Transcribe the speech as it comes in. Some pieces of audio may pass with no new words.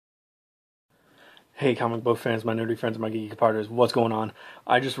Hey comic book fans, my nerdy friends, my geeky partners, what's going on?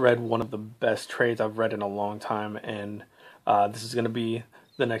 I just read one of the best trades I've read in a long time, and this is going to be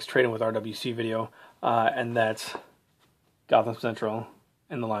the next Tradin with RWC video, and that's Gotham Central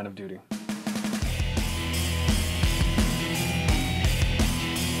in the Line of Duty.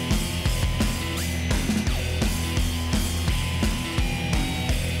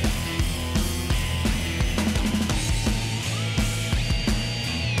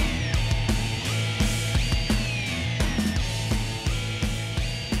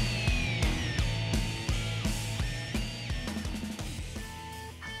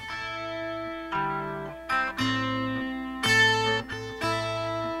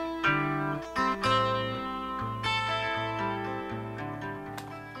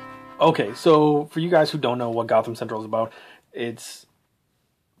 Okay, so for you guys who don't know what Gotham Central is about, it's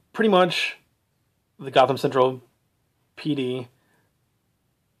pretty much the Gotham Central PD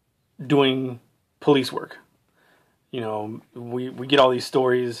doing police work. You know, we get all these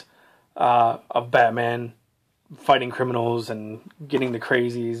stories of Batman fighting criminals and getting the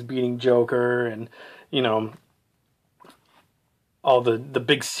crazies, beating Joker, and, you know, all the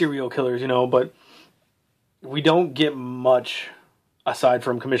big serial killers, you know, but we don't get much aside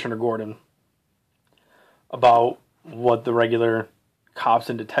from Commissioner Gordon about what the regular cops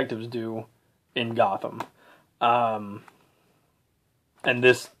and detectives do in Gotham. And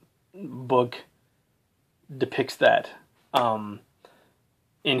this book depicts that. In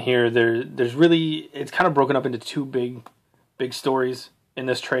here, there's really, it's kind of broken up into two big stories in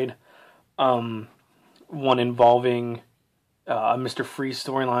this trade. One involving a Mr. Freeze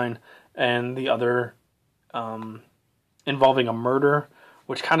storyline, and the other involving a murder,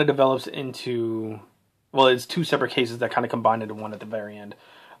 which kind of develops into, well, it's two separate cases that kind of combine into one at the very end,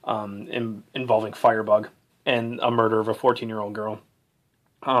 involving Firebug and a murder of a 14-year-old girl.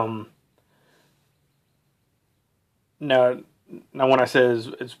 Now when I say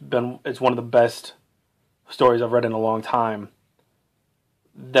it's one of the best stories I've read in a long time,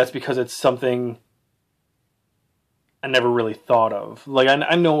 that's because it's something I never really thought of. Like,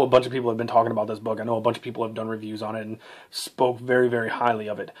 I know a bunch of people have been talking about this book. I know a bunch of people have done reviews on it and spoke very, very highly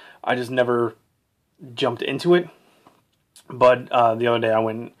of it. I just never jumped into it. But the other day I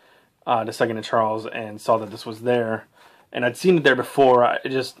went to Second and Charles and saw that this was there. And I'd seen it there before. I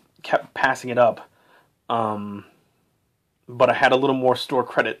just kept passing it up. But I had a little more store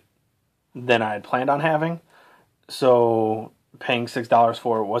credit than I had planned on having. So paying $6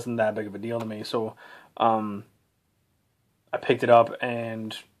 for it wasn't that big of a deal to me. So I picked it up,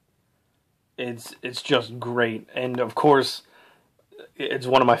 and it's just great. And of course, it's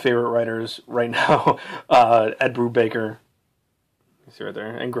one of my favorite writers right now, Ed Brubaker, you see right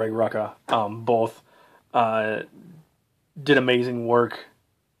there, and Greg Rucka, both did amazing work.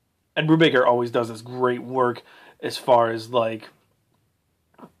 Ed Brubaker always does this great work as far as like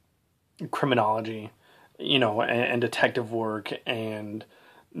criminology, you know, and detective work and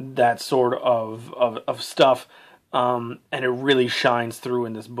that sort of stuff. And it really shines through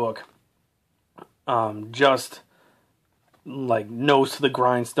in this book. Just like nose to the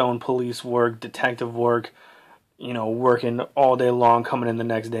grindstone police work, detective work, you know, working all day long, coming in the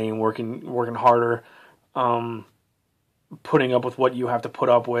next day and working harder, putting up with what you have to put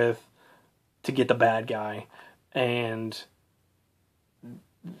up with to get the bad guy. And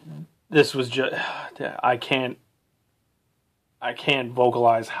this was just, I can't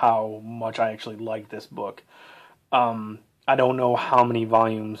vocalize how much I actually like this book. I don't know how many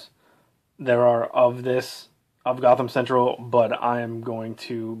volumes there are of Gotham Central, but I am going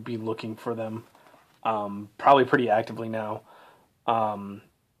to be looking for them, probably pretty actively now,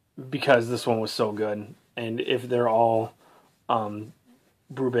 because this one was so good. And if they're all, Brubaker,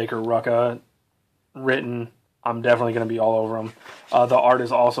 Rucka written, I'm definitely going to be all over them. The art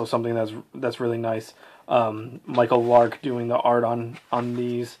is also something that's really nice. Michael Lark doing the art on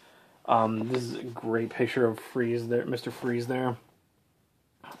these. This is a great picture of Freeze there, Mr. Freeze there.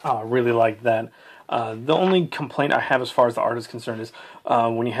 Really like that. The only complaint I have as far as the art is concerned is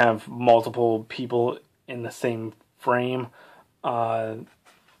when you have multiple people in the same frame,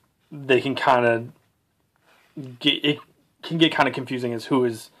 they can kind of get kind of confusing as who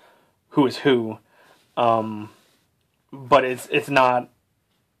is who. But it's not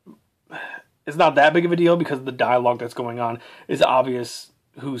that big of a deal because the dialogue that's going on is obvious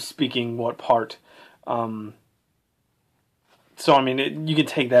who's speaking what part. So I mean, you can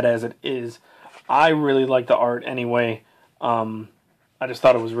take that as it is. I really like the art anyway. I just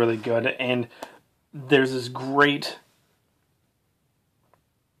thought it was really good, and there's this great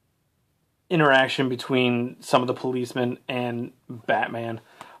interaction between some of the policemen and Batman.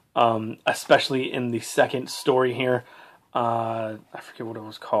 especially in the second story here. I forget what it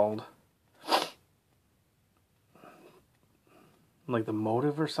was called. Like the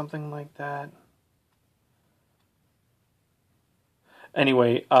motive or something like that.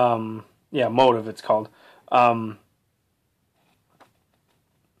 Anyway, yeah, motive it's called.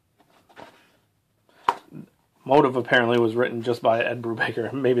 Motive apparently was written just by Ed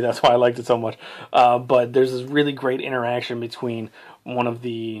Brubaker. Maybe that's why I liked it so much. But there's this really great interaction between one of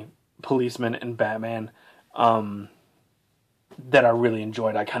the policemen and Batman that I really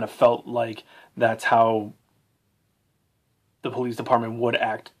enjoyed. I kind of felt like that's how the police department would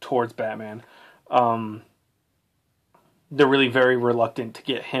act towards Batman. They're really very reluctant to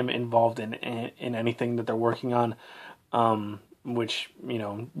get him involved in anything that they're working on, which, you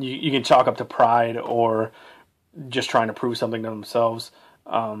know, you can chalk up to pride or just trying to prove something to themselves,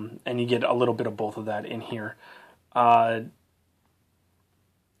 and you get a little bit of both of that in here. I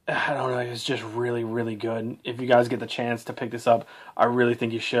don't know, it's just really, really good. If you guys get the chance to pick this up, I really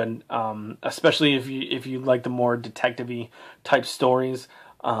think you should, especially if you like the more detective-y type stories.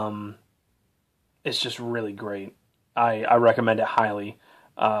 It's just really great. I recommend it highly.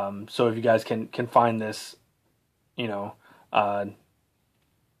 So if you guys can find this, you know,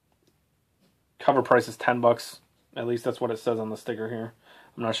 cover price is $10. At least that's what it says on the sticker here.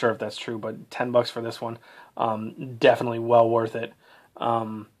 I'm not sure if that's true, but $10 for this one. Definitely well worth it.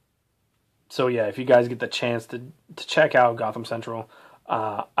 So yeah, if you guys get the chance to check out Gotham Central,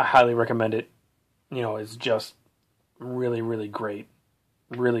 I highly recommend it. You know, it's just really, really great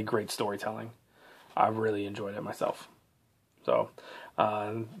storytelling. I really enjoyed it myself. So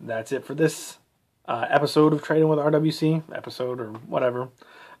that's it for this episode of Trading with RWC, episode or whatever.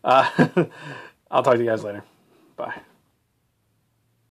 I'll talk to you guys later. Bye.